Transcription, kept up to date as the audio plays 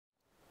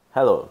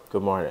Hello,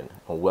 good morning,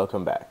 and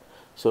welcome back.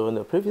 So in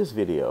the previous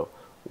video,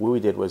 what we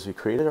did was we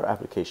created our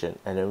application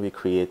and then we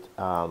create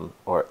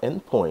our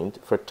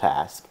endpoint for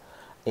task,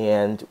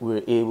 and we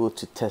were able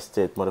to test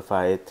it,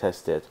 modify it,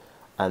 test it,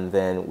 and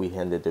then we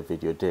ended the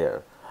video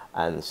there.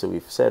 And so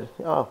we've said,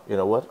 oh, you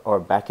know what,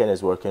 our backend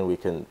is working, we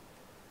can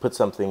put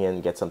something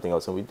in, get something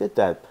else, and we did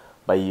that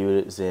by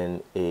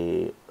using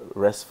a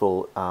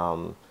RESTful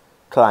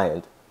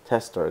client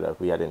tester that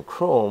we had in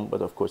Chrome,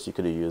 but of course you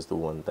could have used the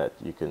one that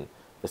you can,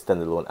 the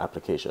standalone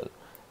application.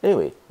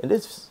 Anyway, in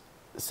this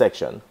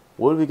section,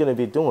 what we're going to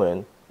be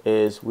doing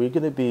is we're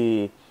going to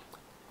be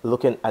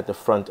looking at the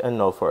front end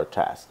now for a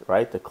task,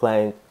 right? The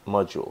client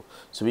module.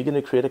 So we're going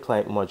to create a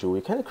client module.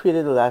 We kind of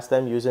created it last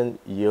time using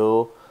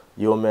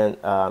Yeoman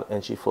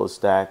NG full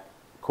stack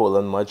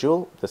colon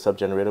module, the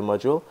sub-generator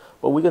module,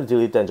 but we're going to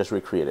delete that and just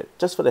recreate it,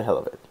 just for the hell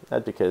of it.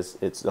 Not because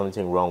it's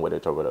anything wrong with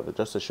it or whatever,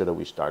 just to show that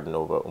we're starting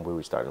over and where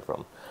we're starting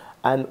from.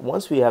 And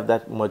once we have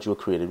that module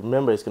created,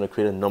 remember it's going to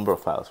create a number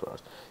of files for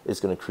us. It's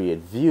going to create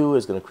view,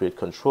 it's going to create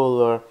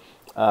controller,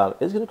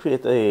 it's going to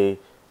create a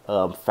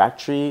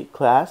factory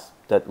class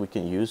that we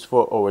can use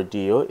for our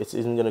DO. It's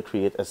even going to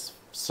create a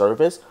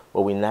service,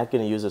 but we're not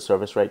going to use a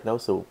service right now,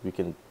 so we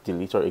can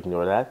delete or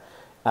ignore that.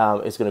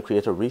 It's going to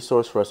create a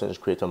resource for us and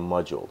just create a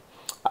module,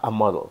 a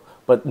model.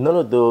 But none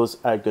of those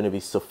are going to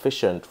be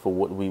sufficient for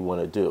what we want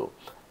to do.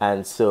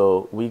 And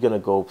so we're going to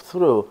go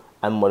through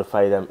and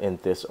modify them in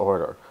this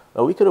order.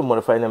 Now, we could have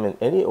modified them in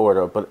any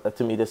order, but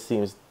to me, this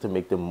seems to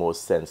make the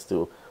most sense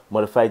to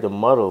modify the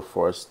model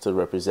first to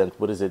represent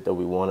what is it that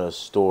we want to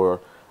store,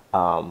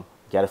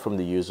 get it from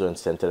the user and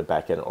send to the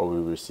backend, or we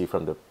receive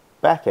from the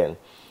backend.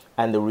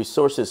 And the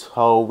resource is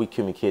how we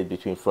communicate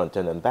between front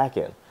end and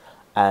backend.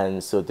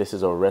 And so this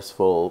is our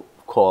RESTful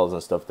calls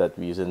and stuff that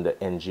we use in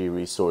the ng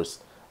resource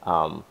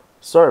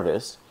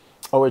service.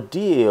 Our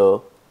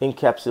DAO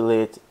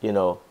encapsulate,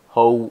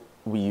 how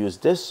we use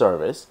this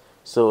service.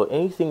 So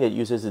anything that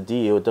uses the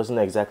DAO doesn't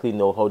exactly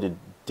know how the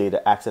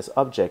data access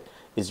object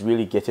is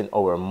really getting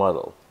our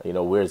model.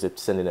 Where is it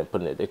sending and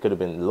putting it? It could have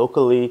been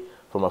locally,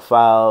 from a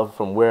file,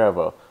 from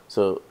wherever.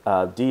 So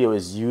DAO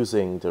is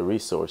using the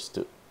resource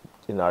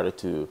in order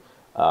to,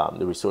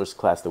 the resource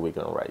class that we're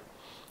going to write.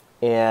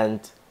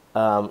 And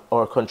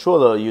our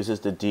controller uses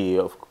the DAO,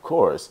 of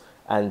course,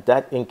 and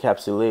that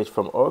encapsulates,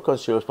 from our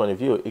controller's point of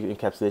view, it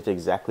encapsulates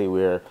exactly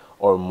where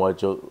our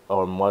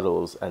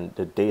models and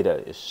the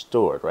data is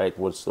stored, right?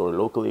 What's stored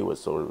locally, what's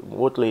stored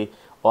remotely,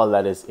 all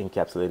that is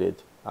encapsulated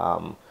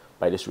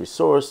by this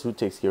resource, who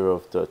takes care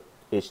of the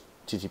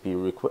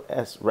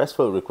HTTP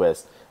RESTful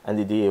request, and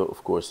the DAO,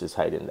 of course, is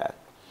hiding that.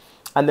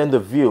 And then the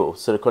view,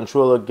 so the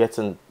controller gets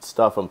in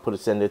stuff and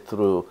send it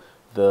through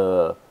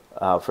the,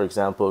 for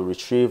example,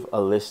 retrieve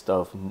a list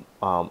of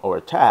our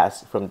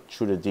tasks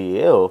through the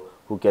DAO,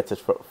 who gets it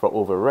for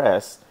over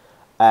REST,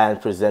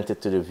 and present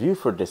it to the view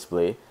for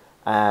display,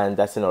 and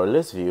that's in our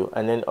list view.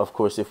 And then, of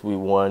course, if we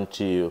want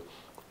to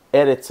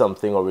edit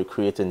something or we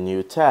create a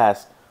new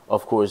task,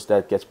 of course,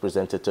 that gets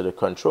presented to the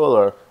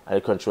controller, and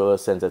the controller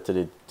sends it to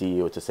the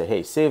DAO to say,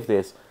 hey, save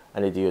this,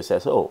 and the DAO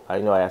says, oh, I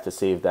know I have to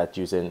save that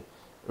using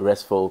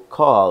RESTful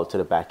call to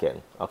the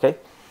backend. Okay,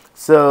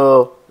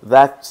 so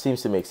that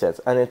seems to make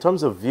sense. And in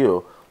terms of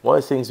view, one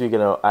of the things we're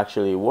going to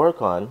actually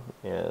work on,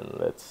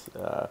 and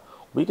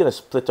we're going to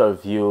split our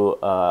view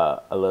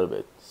a little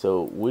bit.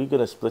 So we're going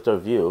to split our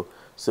view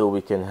so we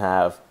can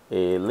have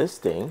a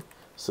listing.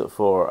 So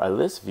for a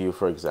list view,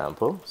 for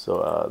example,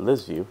 so a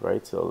list view,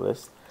 right? So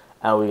list,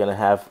 and we're going to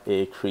have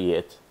a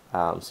create,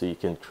 so you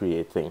can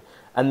create thing.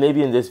 And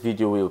maybe in this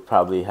video, we'll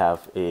probably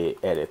have a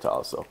edit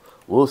also.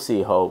 We'll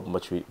see how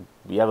much we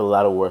have a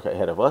lot of work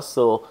ahead of us.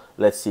 So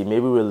let's see,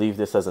 maybe we'll leave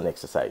this as an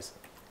exercise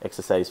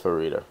for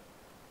reader.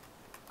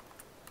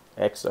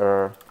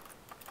 Exercise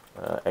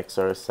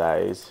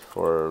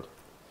for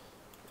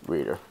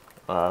reader.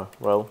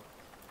 Well,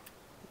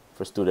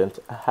 for student.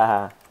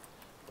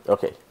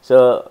 Okay,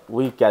 so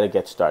we got to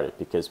get started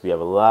because we have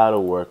a lot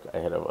of work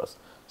ahead of us.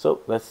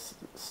 So let's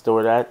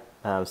store that,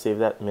 save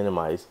that,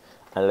 minimize,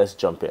 and let's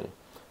jump in.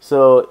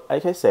 So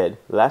like I said,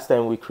 last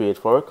time we create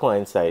for our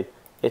client side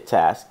a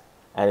task,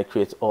 and it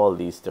creates all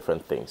these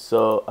different things.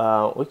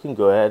 So we can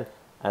go ahead,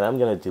 and I'm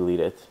going to delete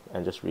it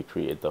and just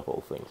recreate the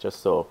whole thing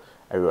just so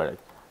I run it.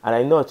 And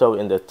I note how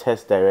in the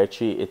test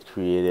directory it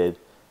created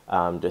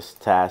this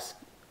task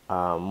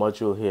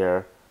module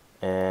here,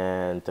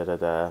 and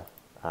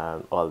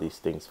all these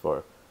things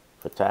for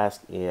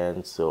task,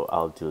 and so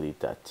I'll delete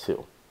that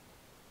too.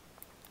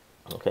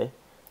 Okay,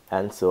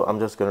 and so I'm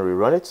just going to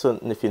rerun it. So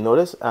if you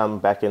notice, I'm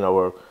back in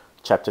our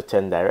chapter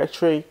 10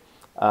 directory.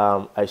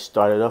 I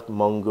started up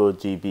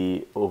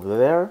MongoDB over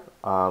there,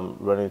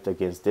 running it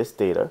against this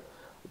data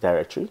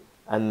directory,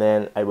 and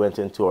then I went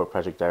into our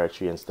project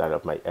directory and started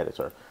up my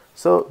editor.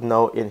 So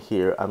now in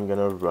here, I'm going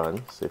to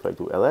run, so if I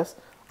do ls,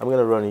 I'm going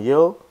to run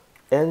yo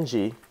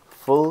ng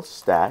full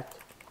stack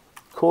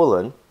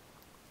colon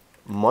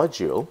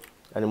module,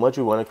 and the module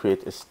we want to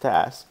create is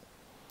task,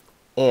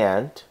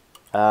 and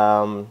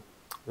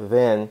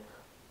then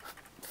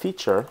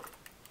feature,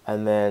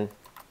 and then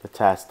the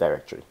task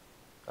directory.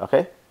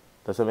 Okay,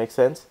 Does that make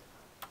sense?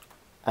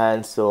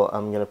 And so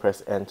I'm gonna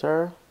press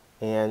enter,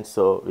 and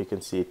so we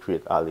can see it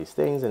create all these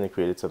things, and it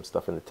created some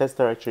stuff in the test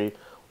directory,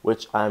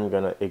 which I'm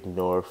gonna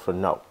ignore for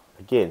now.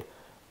 Again,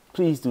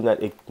 please do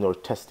not ignore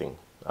testing.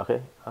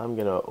 Okay, I'm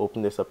gonna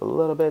open this up a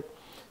little bit,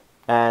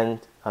 and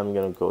I'm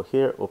gonna go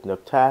here, open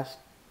up task,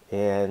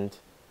 and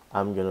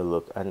I'm gonna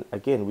look. And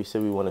again, we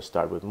said we want to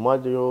start with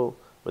module,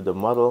 with the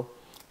model.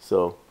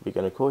 So we're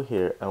gonna go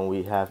here, and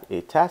we have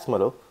a task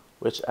model,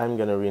 which I'm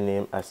gonna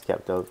rename as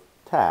capital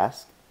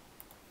task,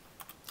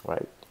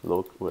 right?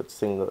 Look with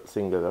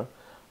singular,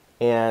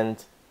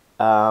 and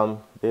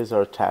there's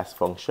our task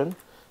function.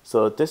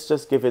 So this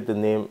just give it the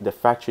name, the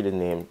factory the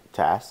name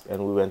task,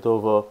 and we went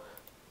over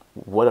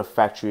what a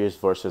factory is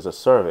versus a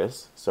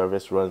service.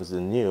 Service runs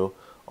the new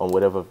on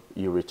whatever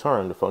you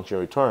return, the function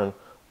return,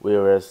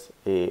 whereas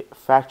a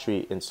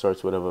factory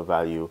inserts whatever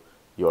value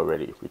you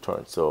already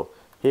returned. So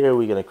here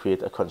we're going to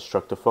create a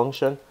constructor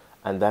function,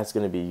 and that's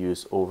going to be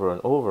used over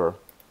and over,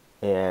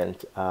 and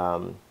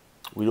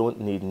we don't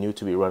need new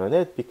to be run on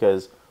it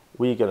because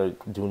we're going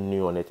to do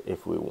new on it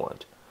if we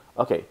want.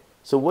 Okay,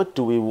 so what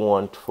do we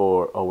want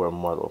for our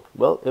model?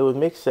 Well, it would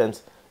make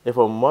sense if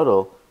our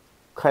model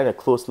kind of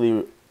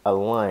closely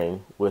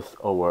align with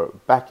our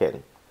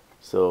backend.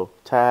 So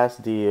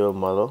task deal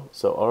model.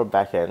 So our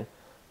backend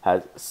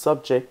has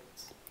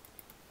subjects,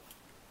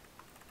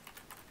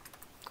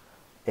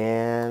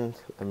 and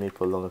let me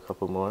put along a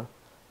couple more.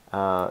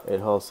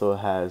 It also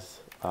has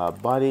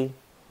body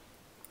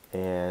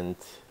and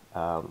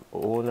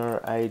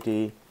owner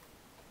ID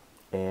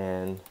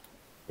and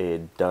a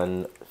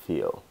done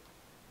field.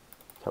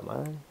 Come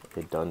on,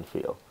 a done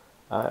field.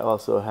 It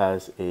also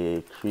has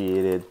a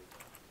created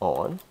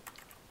on.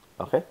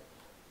 Okay,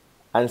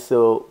 and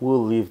so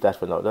we'll leave that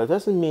for now. That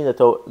doesn't mean that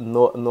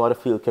no other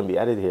field can be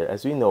added here.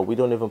 As we know, we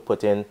don't even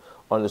put in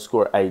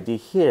underscore ID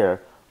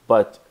here,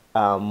 but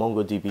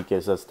MongoDB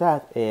gives us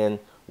that, and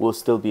we'll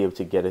still be able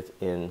to get it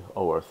in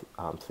our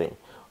thing.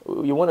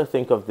 You want to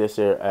think of this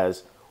here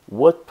as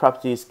what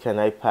properties can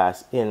I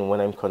pass in when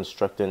I'm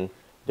constructing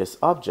this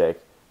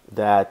object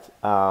that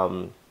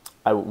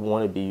I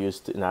want to be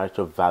used in order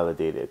to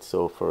validate it.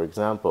 So for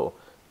example,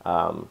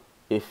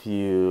 if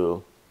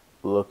you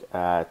look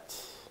at,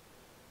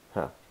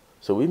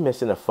 so we're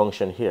missing a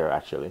function here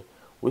actually.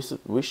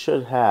 We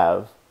should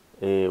have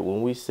a,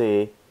 when we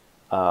say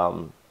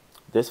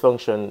this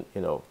function,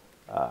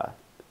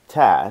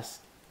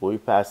 task, we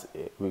pass,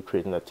 we're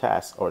creating a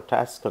task or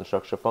task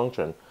construction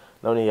function.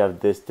 Not only have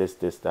this,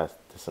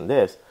 and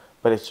this,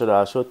 but it should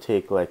also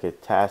take like a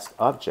task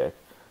object,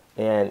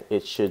 and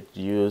it should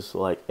use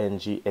like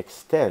ng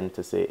extend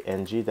to say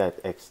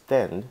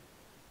ng.extend,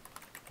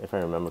 if I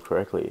remember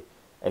correctly,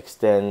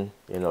 extend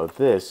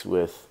this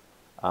with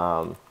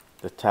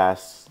the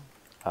task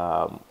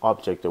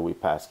object that we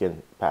pass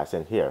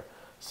in here.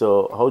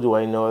 So how do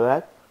I know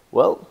that?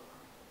 Well,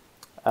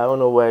 I don't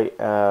know why.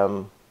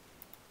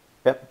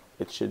 Yep,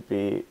 it should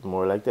be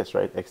more like this,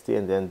 right? Xt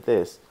and then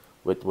this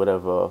with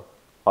whatever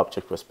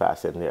object was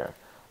passed in there.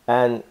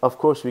 And of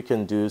course we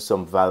can do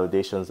some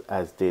validations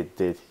as they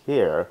did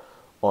here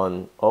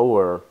on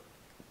our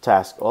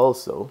task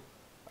also.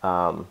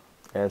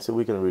 And so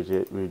we can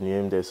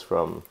rename this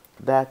from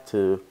that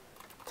to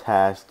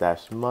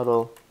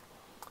task-model.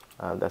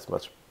 That's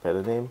much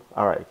better name.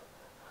 All right.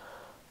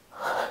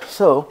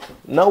 So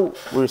now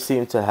we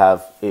seem to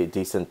have a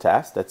decent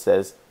task that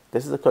says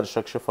this is a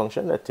construction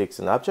function that takes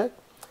an object,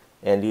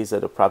 and these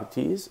are the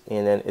properties,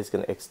 and then it's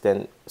going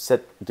to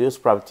set those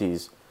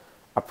properties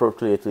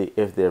appropriately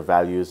if their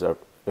values are,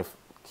 if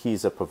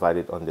keys are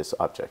provided on this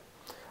object.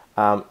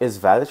 Is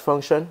valid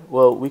function?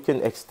 Well, we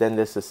can extend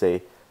this to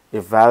say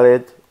a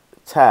valid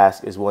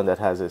task is one that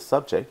has a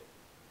subject.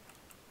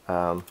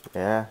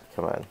 Yeah,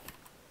 come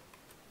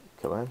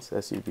on,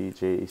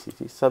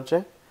 subject,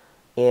 subject,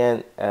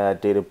 and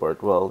date of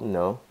birth. Well,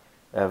 no,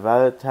 a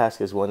valid task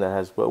is one that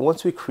has, but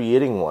once we're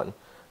creating one,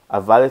 a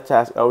valid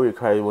task, all we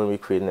require when we're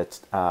creating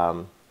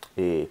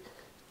a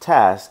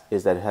task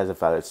is that it has a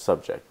valid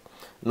subject.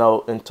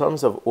 Now, in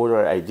terms of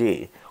order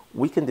ID,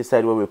 we can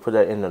decide whether we put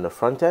that in on the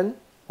front end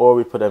or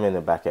we put them in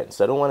the back end.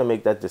 So I don't want to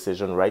make that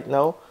decision right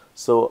now.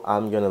 So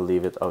I'm going to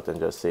leave it out and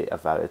just say a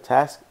valid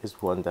task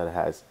is one that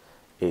has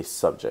a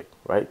subject,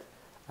 right?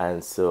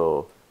 And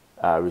so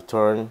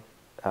return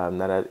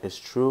that is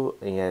true,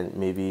 and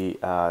maybe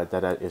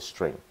that is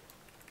string,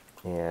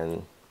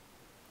 and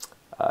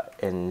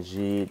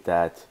ng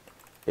that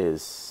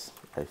is,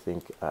 I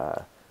think,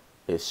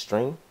 is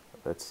string.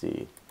 Let's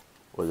see,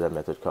 what's that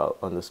method called?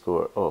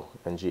 Underscore, oh,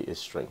 ng is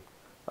string.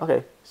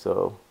 Okay,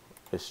 so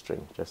is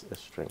string, just a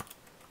string,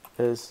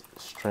 is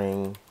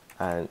string,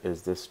 and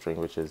is this string,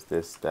 which is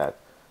this, that,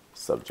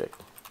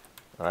 subject.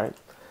 All right,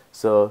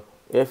 so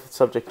if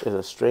subject is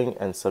a string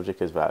and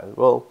subject is valid,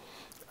 well,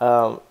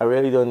 I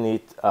really don't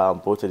need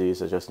both of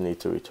these. I just need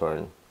to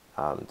return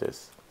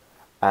this.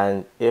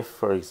 And if,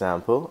 for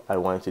example, I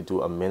wanted to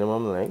do a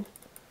minimum length,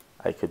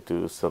 I could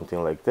do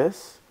something like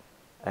this.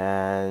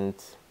 And,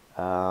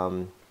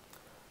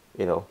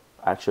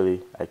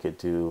 actually, I could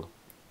do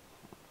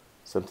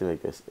something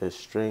like this. Is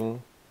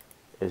string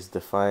is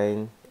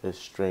define a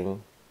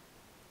string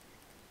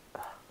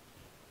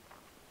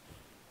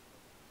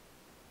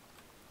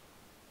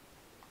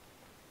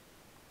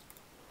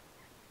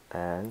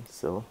and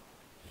so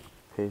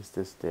paste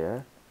this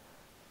there,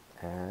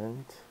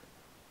 and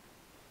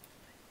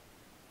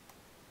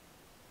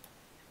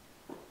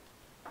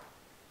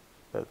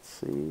let's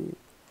see,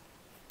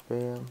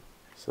 bam.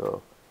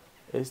 So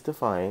is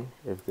defined,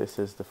 if this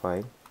is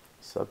defined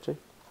subject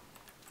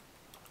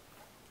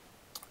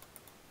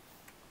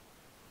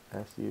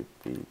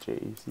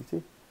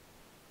subject,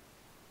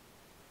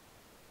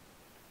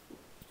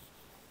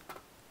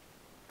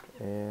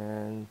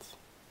 and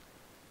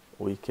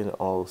we can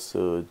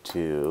also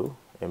do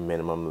a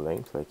minimum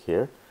length like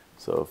here.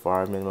 So for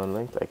our minimum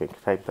length, I can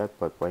type that,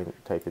 but why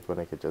type it when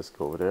I could just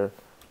go over there,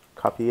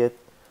 copy it,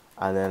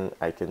 and then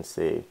I can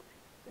say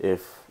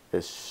if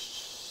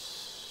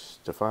it's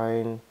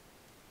defined,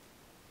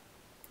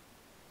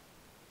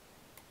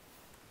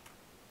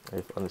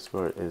 if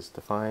underscore is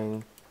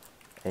defined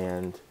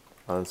and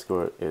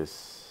underscore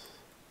is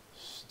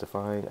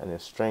defined and a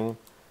string,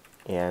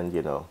 and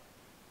you know,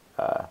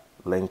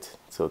 length.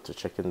 So to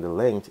check in the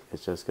length,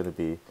 it's just going to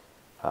be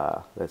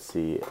let's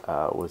see,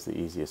 what's the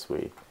easiest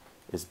way.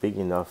 It's big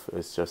enough.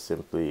 It's just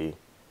simply,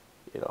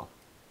 you know,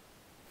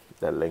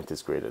 that length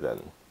is greater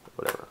than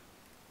whatever.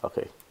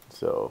 Okay,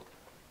 so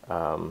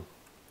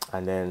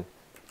and then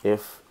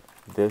if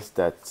this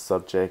that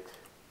subject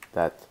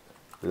that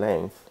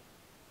length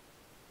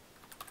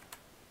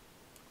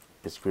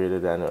is greater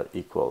than or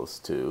equals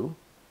to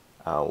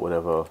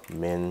whatever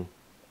min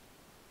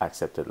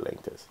accepted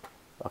length is.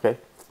 Okay,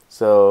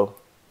 so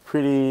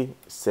pretty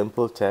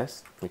simple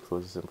test. Let me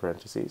close this in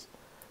parentheses.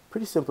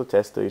 Pretty simple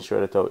test to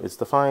ensure that it's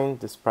defined,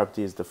 this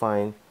property is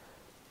defined,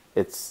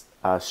 it's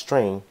a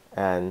string,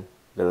 and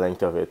the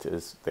length of it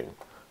is thing.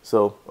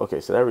 So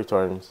okay, so that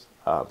returns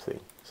thing.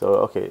 So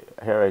okay,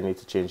 here I need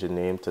to change the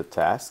name to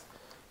task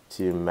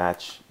to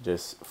match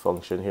this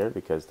function here,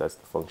 because that's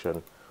the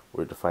function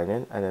we're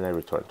defining, and then I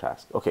return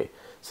task. Okay,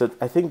 so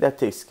I think that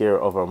takes care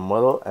of our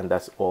model, and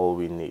that's all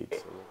we need.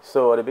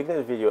 So at the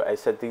beginning of the video, I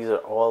said these are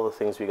all the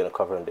things we're going to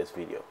cover in this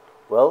video.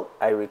 Well,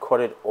 I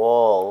recorded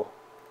all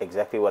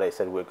exactly what I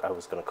said I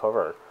was going to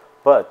cover,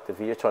 but the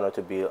video turned out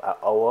to be an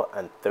hour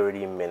and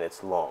 30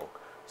 minutes long.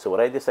 So what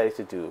I decided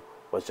to do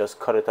was just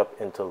cut it up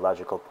into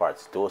logical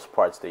parts, those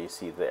parts that you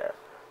see there.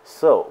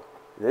 So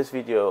this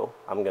video,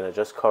 I'm going to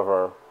just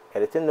cover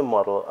editing the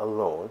model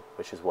alone,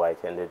 which is why it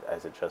ended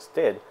as it just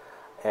did.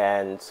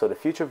 And so the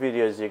future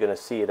videos, you're going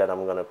to see that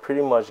I'm going to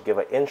pretty much give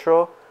an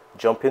intro,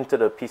 jump into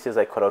the pieces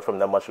I cut out from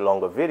that much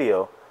longer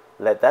video,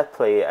 let that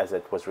play as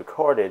it was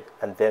recorded,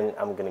 and then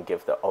I'm going to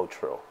give the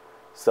outro.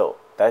 So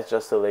that's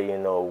just to let you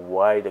know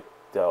why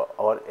the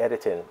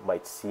editing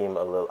might seem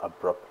a little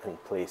abrupt in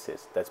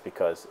places. That's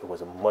because it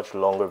was a much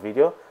longer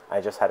video.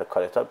 I just had to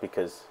cut it up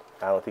because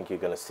I don't think you're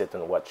going to sit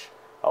and watch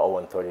an hour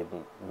and 30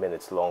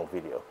 minutes long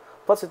video.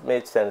 Plus it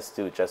made sense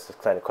to just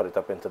kind of cut it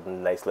up into the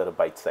nice little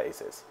bite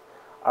sizes.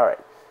 Alright,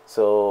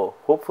 so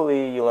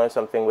hopefully you learned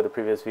something with the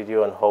previous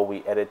video on how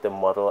we edit the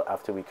model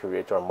after we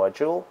create our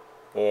module.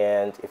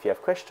 And if you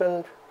have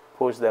questions,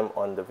 post them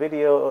on the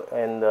video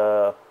and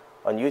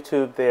on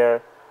YouTube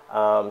there.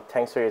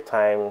 Thanks for your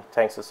time.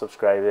 Thanks for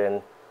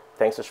subscribing.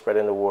 Thanks for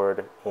spreading the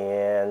word.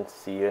 And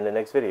see you in the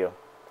next video.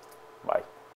 Bye.